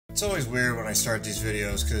It's always weird when I start these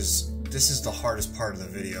videos because this is the hardest part of the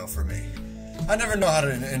video for me. I never know how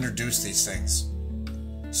to introduce these things.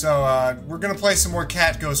 So, we're gonna play some more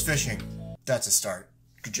Cat Goes Fishing. That's a start.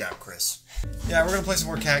 Good job, Chris. Yeah, we're gonna play some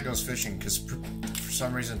more Cat Goes Fishing because for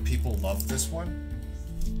some reason people love this one.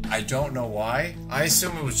 I don't know why. I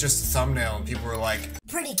assume it was just a thumbnail and people were like,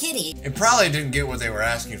 pretty kitty. It probably didn't get what they were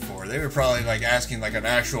asking for. They were probably like asking like an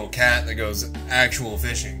actual cat that goes actual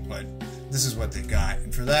fishing, but this is what they got.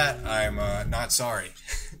 And for that, I'm not sorry.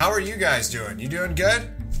 How are you guys doing? You doing good?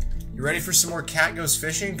 You ready for some more Cat Goes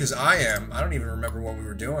Fishing? Because I am. I don't even remember what we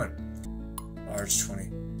were doing. Large 20.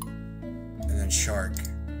 And then shark.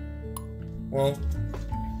 Well,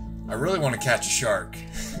 I really want to catch a shark.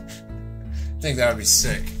 I think that would be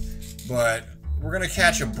sick. But we're going to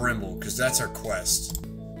catch a brimble because that's our quest.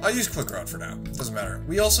 I'll use Quick Rod for now. Doesn't matter.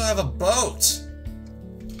 We also have a boat.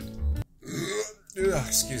 Ugh,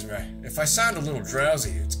 excuse me. If I sound a little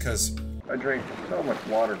drowsy, it's because I drank so much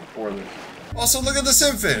water before this. Also, look at the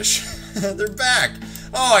simfish. They're back.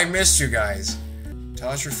 Oh, I missed you guys.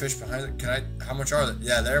 Toss your fish behind it. Can I? How much are they?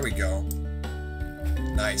 Yeah, there we go.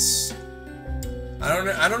 Nice.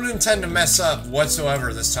 I don't intend to mess up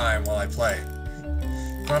whatsoever this time while I play.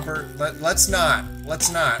 Crumper, let's not.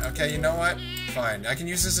 Let's not. Okay, you know what? Fine. I can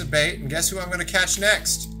use this as bait, and guess who I'm gonna catch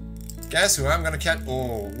next? Guess who I'm gonna catch?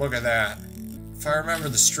 Oh, look at that. If I remember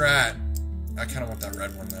the strat, I kind of want that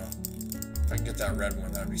red one though. If I can get that red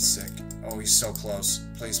one, that'd be sick. Oh, he's so close.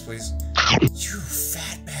 Please, please. You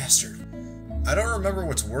fat bastard. I don't remember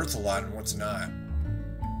what's worth a lot and what's not.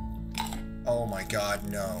 Oh my god,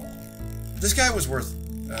 no. This guy was worth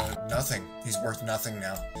nothing. He's worth nothing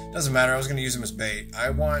now. Doesn't matter, I was gonna use him as bait. I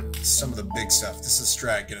want some of the big stuff. This is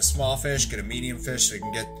strat. Get a small fish, get a medium fish, so you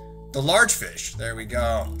can get the large fish. There we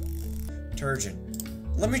go. Turgeon.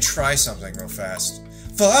 Let me try something real fast.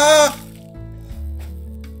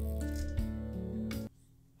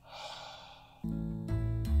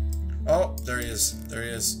 Oh, there he is. There he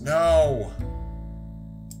is. No!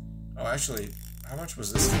 Oh, actually, how much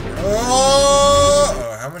was this thing worth?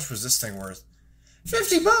 Oh, how much was this thing worth?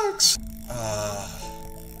 50 bucks!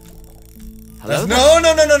 Hello?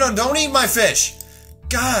 No, don't eat my fish!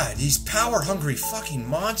 God, these power-hungry fucking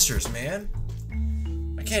monsters, man.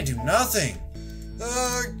 I can't do nothing.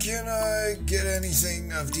 Can I get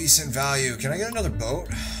anything of decent value? Can I get another boat?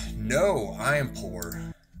 No, I am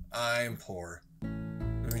poor. I am poor.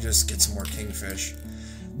 Let me just get some more kingfish.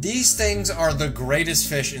 These things are the greatest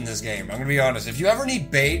fish in this game. I'm gonna be honest. If you ever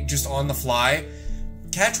need bait just on the fly,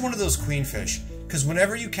 catch one of those queenfish. Because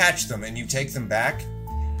whenever you catch them and you take them back,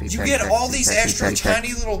 you get all these extra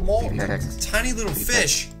tiny little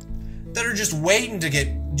fish that are just waiting to get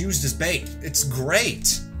used as bait. It's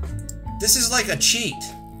great. This is like a cheat.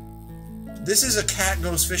 This is a Cat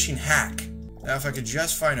Goes Fishing hack. Now if I could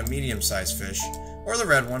just find a medium-sized fish, or the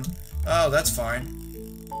red one, oh, that's fine.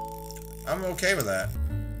 I'm okay with that.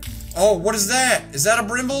 Oh, what is that? Is that a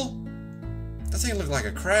brimble? That thing looked like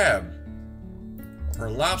a crab. Or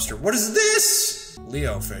a lobster. What is this?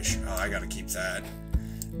 Leo fish. Oh, I gotta keep that.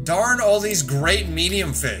 Darn all these great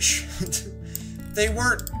medium fish. They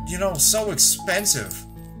weren't, you know, so expensive.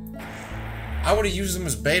 I would have used them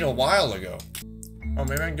as bait a while ago. Oh,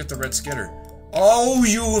 maybe I can get the red skitter. Oh,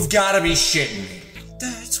 you have got to be shitting me.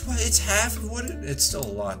 That's what, it's half of what it's still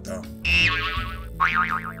a lot, though.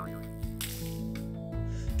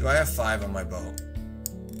 Do I have 5 on my boat?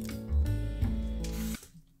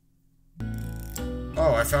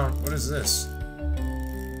 Oh, I found, what is this?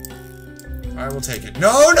 I will take it.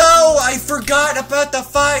 No, I forgot about the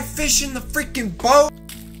 5 fish in the freaking boat.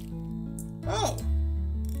 Oh.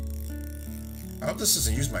 I hope this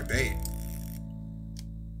doesn't use my bait.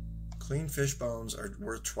 Clean fish bones are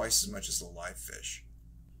worth twice as much as the live fish.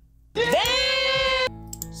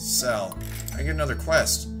 Sell. I get another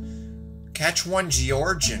quest. Catch one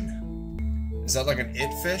Georgian. Is that like an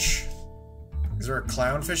it fish? Is there a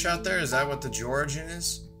clownfish out there? Is that what the Georgian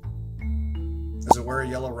is? Does it wear a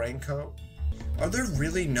yellow raincoat? Are there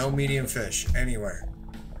really no medium fish anywhere?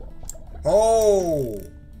 Oh!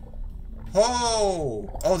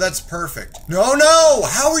 Oh, that's perfect. No,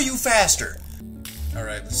 how are you faster? All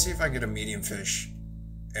right, let's see if I can get a medium fish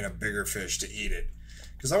and a bigger fish to eat it.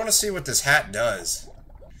 Because I want to see what this hat does.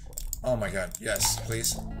 Oh my god, yes,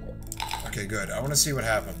 please. Okay, good. I want to see what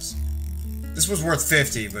happens. This was worth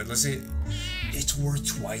 50, but let's see. It's worth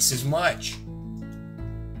twice as much.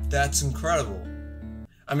 That's incredible.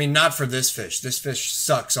 I mean, not for this fish. This fish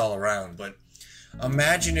sucks all around, but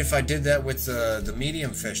imagine if I did that with the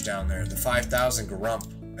medium fish down there, the 5,000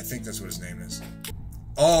 Garump. I think that's what his name is.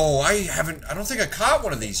 Oh, I don't think I caught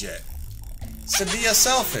one of these yet. It's a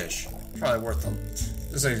DSL fish. Probably worth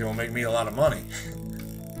This thing's gonna make me a lot of money.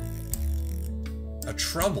 A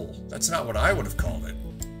trouble? That's not what I would have called it.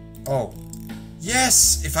 Oh.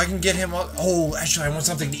 Yes! If I can get him up. Oh, actually, I want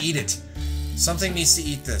something to eat it. Something needs to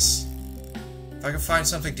eat this. If I can find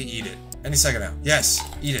something to eat it. Any second now. Yes!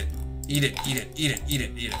 Eat it. Eat it, eat it, eat it, eat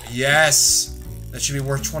it, eat it. Yes! That should be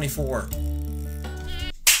worth 24.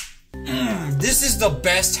 This is the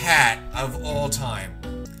best hat of all time.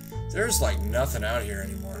 There's like nothing out here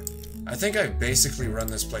anymore. I think I've basically run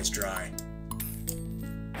this place dry.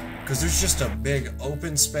 Because there's just a big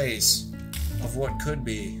open space of what could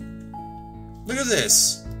be. Look at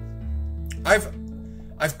this.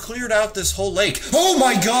 I've cleared out this whole lake. Oh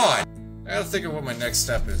my god! I gotta think of what my next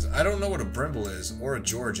step is. I don't know what a brimble is, or a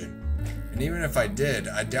Georgian. And even if I did,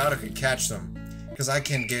 I doubt I could catch them. Because I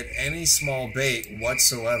can get any small bait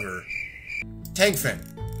whatsoever. Tankfin.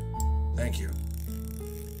 Thank you.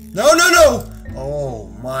 No, no, no! Oh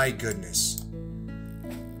my goodness.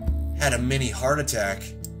 Had a mini heart attack.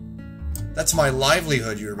 That's my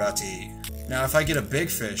livelihood you're about to eat. Now if I get a big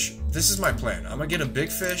fish, this is my plan. I'm gonna get a big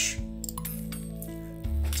fish.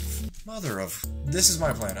 Mother of... This is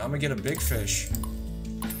my plan. I'm gonna get a big fish.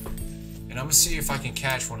 And I'm gonna see if I can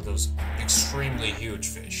catch one of those extremely huge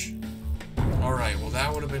fish. Alright, well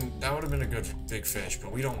that would have been a good big fish,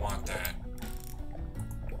 but we don't want that.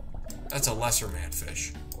 That's a lesser man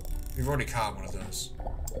fish. We've already caught one of those.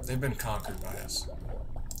 They've been conquered by us.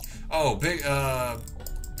 Oh, big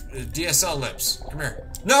DSL lips. Come here.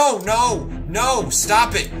 No, no, no,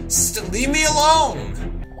 stop it. Leave me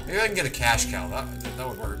alone. Maybe I can get a cash cow. That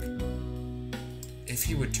would work. If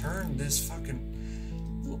he would turn this fucking...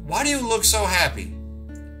 Why do you look so happy?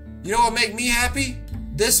 You know what make me happy?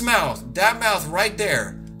 This mouth. That mouth right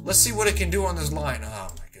there. Let's see what it can do on this line. Oh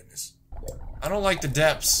my goodness. I don't like the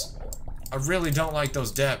depths. I really don't like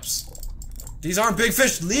those depths. These aren't big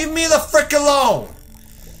fish. Leave me the frick alone.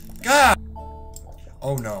 God.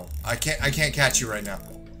 Oh no. I can't catch you right now.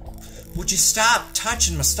 Would you stop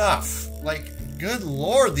touching my stuff? Like, good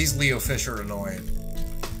lord, these Leo fish are annoying.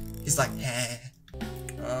 He's like, eh.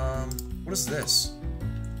 What is this?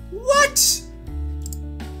 What?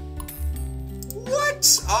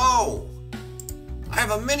 What? Oh. I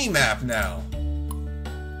have a mini-map now.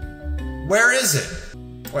 Where is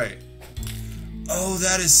it? Wait. Oh,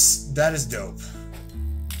 that is dope.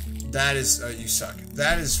 That is, you suck.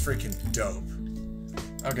 That is freaking dope.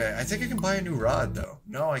 Okay, I think I can buy a new rod, though.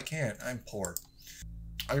 No, I can't. I'm poor.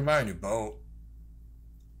 I can buy a new boat.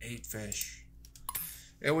 8 fish.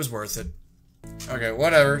 It was worth it. Okay,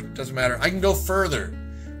 whatever. Doesn't matter. I can go further.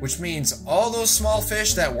 Which means all those small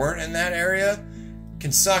fish that weren't in that area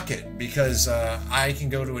can suck it. Because I can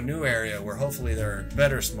go to a new area where hopefully there are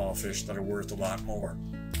better small fish that are worth a lot more.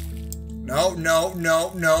 No, no,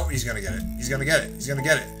 no, no. He's gonna get it. He's gonna get it. He's gonna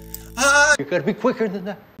get it. Ah! You gotta be quicker than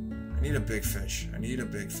that. I need a big fish. I need a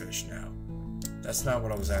big fish now. That's not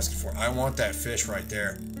what I was asking for. I want that fish right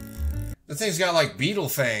there. The thing's got like beetle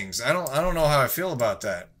fangs. I don't know how I feel about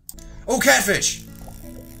that. Oh, catfish!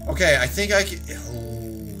 Okay, I think I can...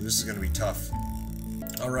 Oh, this is gonna be tough.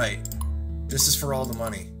 Alright. This is for all the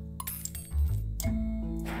money.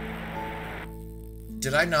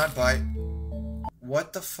 Did I not buy...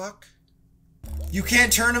 What the fuck? You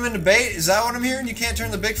can't turn them into bait? Is that what I'm hearing? You can't turn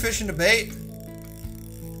the big fish into bait?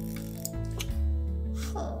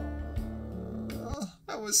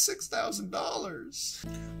 That was $6,000.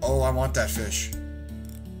 Oh, I want that fish.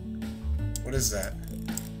 What is that?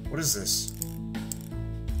 What is this?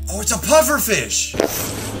 Oh, it's a puffer fish!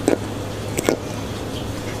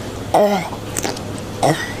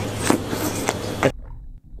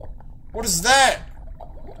 What is that?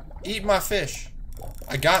 Eat my fish.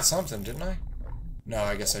 I got something, didn't I? No,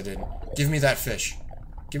 I guess I didn't. Give me that fish.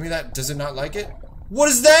 Give me that. Does it not like it? What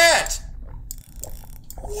is that?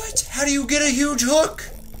 What? How do you get a huge hook?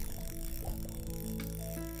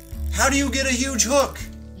 How do you get a huge hook?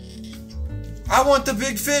 I want the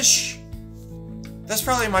big fish. That's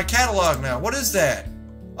probably in my catalog now. What is that?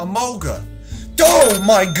 A moga. Oh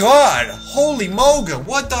my god! Holy moga!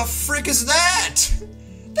 What the frick is that?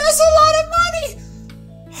 That's a lot of money!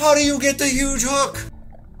 How do you get the huge hook?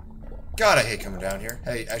 God, I hate coming down here.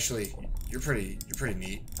 Hey, actually, you're pretty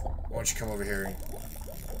neat. Why don't you come over here and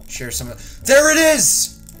share some of... There it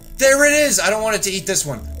is! There it is! I don't want it to eat this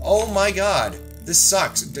one. Oh my god. This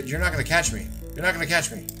sucks. You're not gonna catch me. You're not gonna catch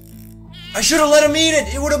me. I should have let him eat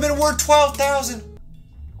it! It would have been worth 12,000.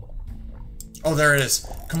 Oh, there it is.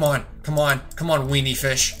 Come on. Come on. Come on, weenie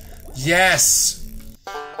fish. Yes!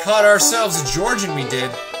 Caught ourselves a Georgian, we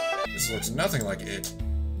did. This looks nothing like it.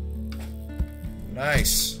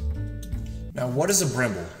 Nice. Now, what is a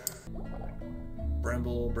brimble?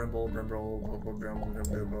 Brimble.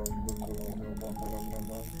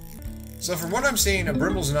 So from what I'm seeing, a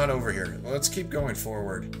Brimble's not over here. Let's keep going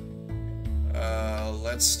forward.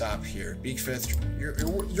 Let's stop here. Beakfith,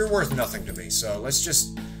 you're worth nothing to me, so let's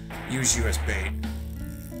just use you as bait.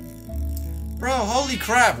 Bro, holy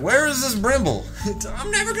crap, where is this Brimble?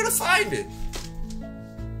 I'm never gonna find it.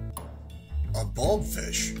 A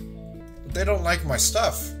bulbfish? But they don't like my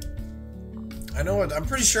stuff. I know what, I'm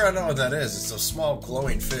pretty sure I know what that is. It's a small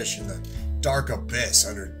glowing fish in the dark abyss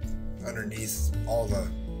underneath all the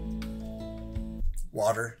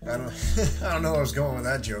water. I don't know where I was going with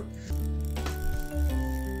that joke.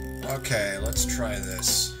 Okay, let's try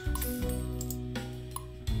this.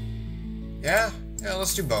 Yeah,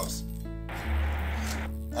 let's do both.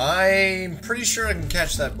 I'm pretty sure I can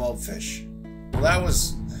catch that bulbfish. Well, that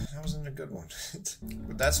wasn't a good one.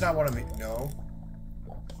 But that's not what I mean. No.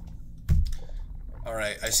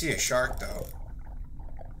 Alright, I see a shark though.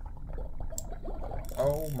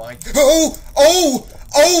 Oh my. Oh,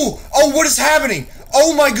 what is happening?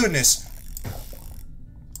 Oh my goodness.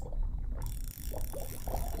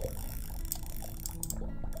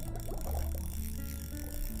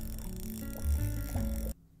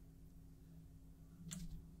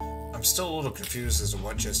 I'm still a little confused as to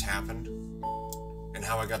what just happened and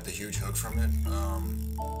how I got the huge hook from it.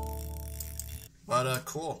 But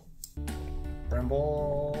cool.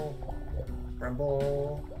 Brimble.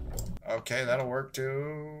 Okay, that'll work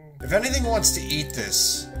too. If anything wants to eat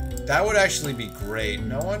this, that would actually be great.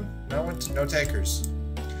 No one? No takers.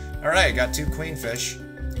 Alright, got 2 queenfish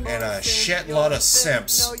and a shit lot of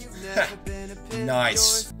simps.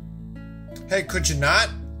 Nice. Hey, could you not?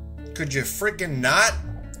 Could you freaking not?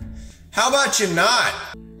 How about you not?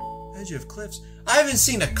 Edge of cliffs. I haven't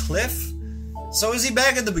seen a cliff. So is he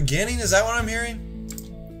back at the beginning? Is that what I'm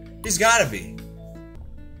hearing? He's gotta be.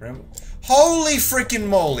 Holy freaking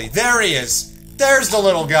moly. There he is. There's the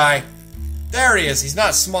little guy. There he is. He's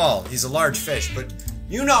not small. He's a large fish, but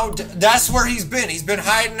you know, that's where he's been. He's been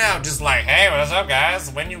hiding out just like, hey, what's up,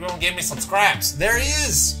 guys? When you gonna give me some scraps? There he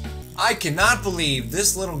is. I cannot believe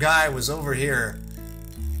this little guy was over here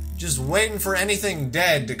just waiting for anything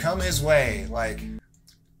dead to come his way, like.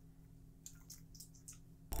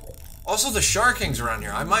 Also, the Shark King's around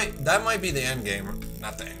here. That might be the end game.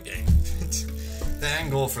 Not the end game. The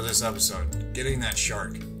end goal for this episode. Getting that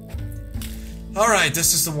shark. Alright,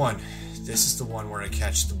 this is the one. This is the one where I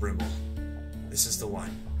catch the Brimble. This is the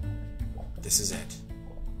one. This is it.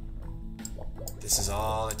 This is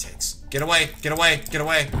all it takes. Get away! Get away! Get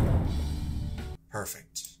away!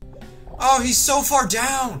 Perfect. Oh, he's so far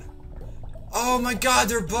down! Oh my god,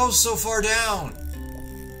 they're both so far down!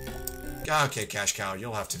 Okay, Cash Cow,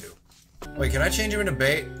 you'll have to do. Wait, can I change him into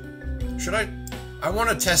bait? Should I? I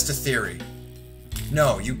want to test a theory.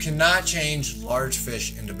 No, you cannot change large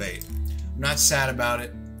fish into bait. I'm not sad about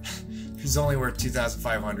it. He's only worth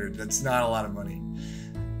 2,500. That's not a lot of money.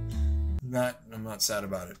 I'm not sad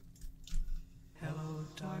about it. Hello,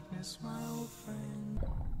 darkness, my old friend.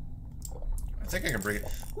 I think I can bring it.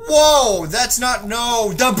 Whoa! That's not.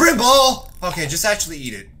 No! The Brimble! Okay, just actually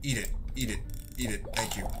eat it. Eat it. Eat it. Eat it.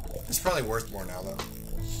 Thank you. It's probably worth more now, though.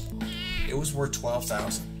 It was worth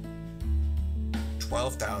 12,000.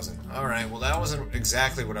 12,000. Alright, well, that wasn't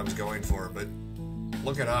exactly what I was going for, but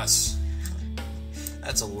look at us.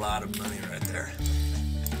 That's a lot of money right there.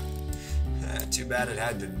 Too bad it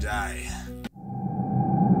had to die.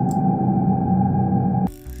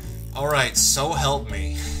 Alright, so help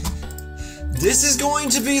me. This is going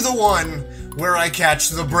to be the one where I catch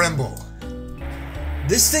the Brimble.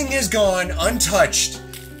 This thing is gone untouched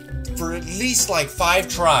for at least like 5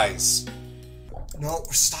 tries. No,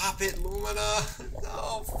 stop it, Lumina.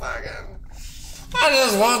 No, fucking. I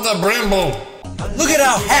just want the Brimble. Look at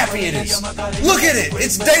how happy it is. Look at it.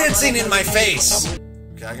 It's dancing in my face.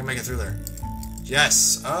 Okay, I can make it through there.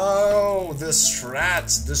 Yes. Oh, the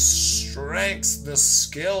strats, the strengths, the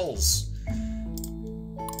skills.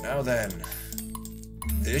 Now then,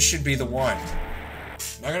 this should be the one.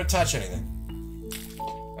 I'm not gonna touch anything.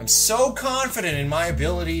 I'm so confident in my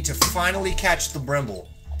ability to finally catch the Brimble.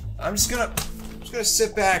 I'm just gonna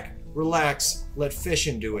sit back, relax, let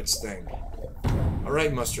fishing do its thing.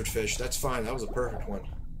 Alright, mustard fish, that's fine. That was a perfect one.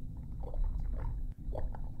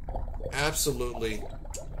 Absolutely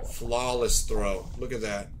flawless throw. Look at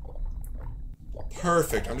that.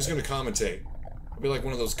 Perfect. I'm just gonna commentate. I'll be like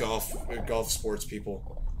one of those golf sports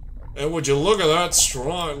people. And would you look at that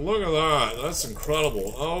strong? Look at that. That's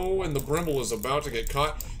incredible. Oh, and the Brimble is about to get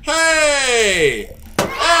caught. Hey!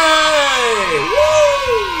 Hey!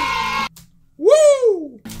 Woo!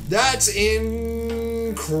 Woo! That's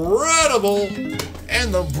incredible.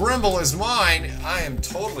 And the brimble is mine. I am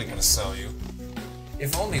totally gonna sell you.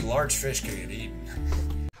 If only large fish could get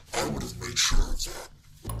eaten. I would have made sure of that.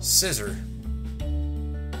 Scissor.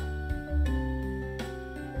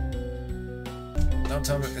 Don't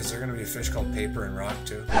tell me, is there gonna be a fish called Paper and Rock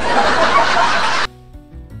too?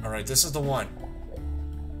 Alright, this is the one.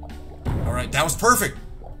 Alright, that was perfect.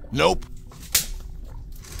 Nope.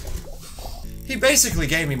 He basically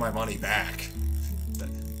gave me my money back.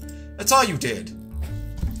 That's all you did.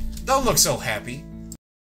 Don't look so happy.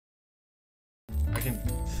 I can...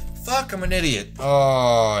 Fuck, I'm an idiot.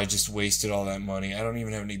 Oh, I just wasted all that money. I don't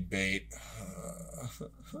even have any bait.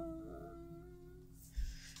 I'm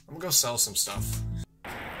gonna go sell some stuff.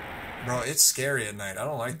 Bro, it's scary at night. I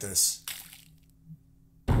don't like this.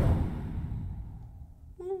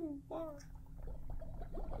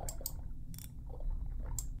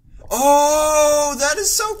 Oh, that is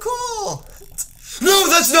so cool! No,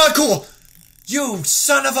 that's not cool! You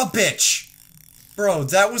son of a bitch! Bro,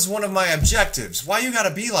 that was one of my objectives. Why you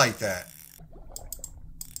gotta be like that?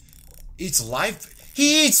 Eats live...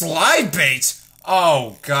 He eats live bait!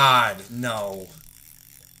 Oh, God, no.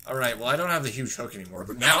 Alright, well, I don't have the huge hook anymore,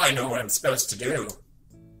 but now I know what I'm supposed to do.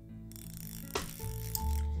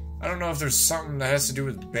 I don't know if there's something that has to do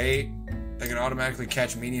with bait that can automatically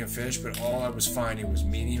catch medium fish, but all I was finding was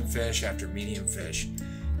medium fish after medium fish.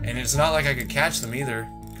 And it's not like I could catch them either,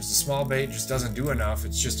 because the small bait just doesn't do enough.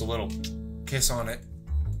 It's just a little kiss on it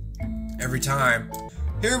every time.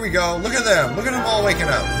 Here we go. Look at them. Look at them all waking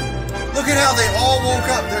up. Look at how they all woke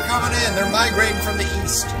up. They're coming in. They're migrating from the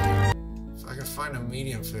east. If I could find a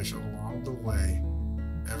medium fish along the way,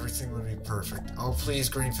 everything would be perfect. Oh, please,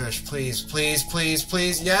 green fish. Please, please, please,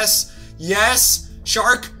 please. Yes. Yes.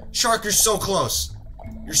 Shark. Shark, you're so close.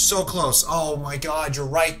 You're so close. Oh, my God. You're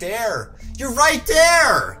right there. You're right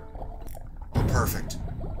there. Oh, perfect.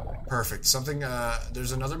 Perfect. Something,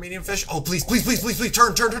 there's another medium fish. Oh, please, please, please, please, please.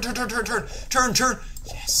 Turn, turn, turn, turn, turn, turn, turn, turn, turn.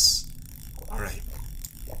 Yes. All right.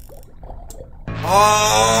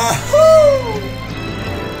 Oh,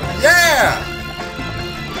 yeah.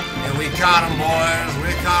 And we caught him, boys.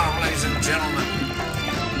 We caught him, ladies and gentlemen.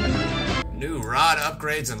 New rod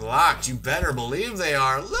upgrades unlocked. You better believe they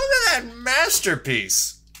are. Look at that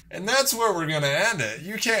masterpiece. And that's where we're going to end it.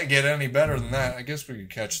 You can't get any better than that. I guess we could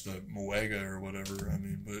catch the Moega or whatever. I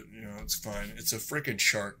mean, but, you know, it's fine. It's a frickin'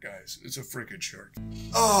 shark, guys. It's a frickin' shark.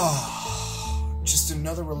 Oh, just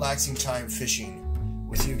another relaxing time fishing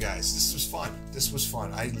with you guys. This was fun. This was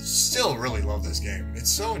fun. I still really love this game. It's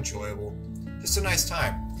so enjoyable. Just a nice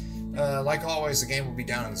time. Like always, the game will be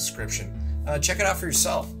down in the description. Check it out for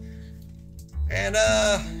yourself. And,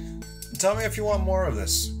 tell me if you want more of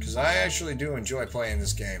this, because I actually do enjoy playing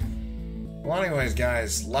this game. Well, anyways,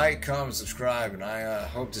 guys, like, comment, subscribe, and I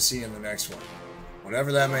hope to see you in the next one.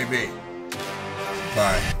 Whatever that may be.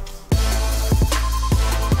 Bye.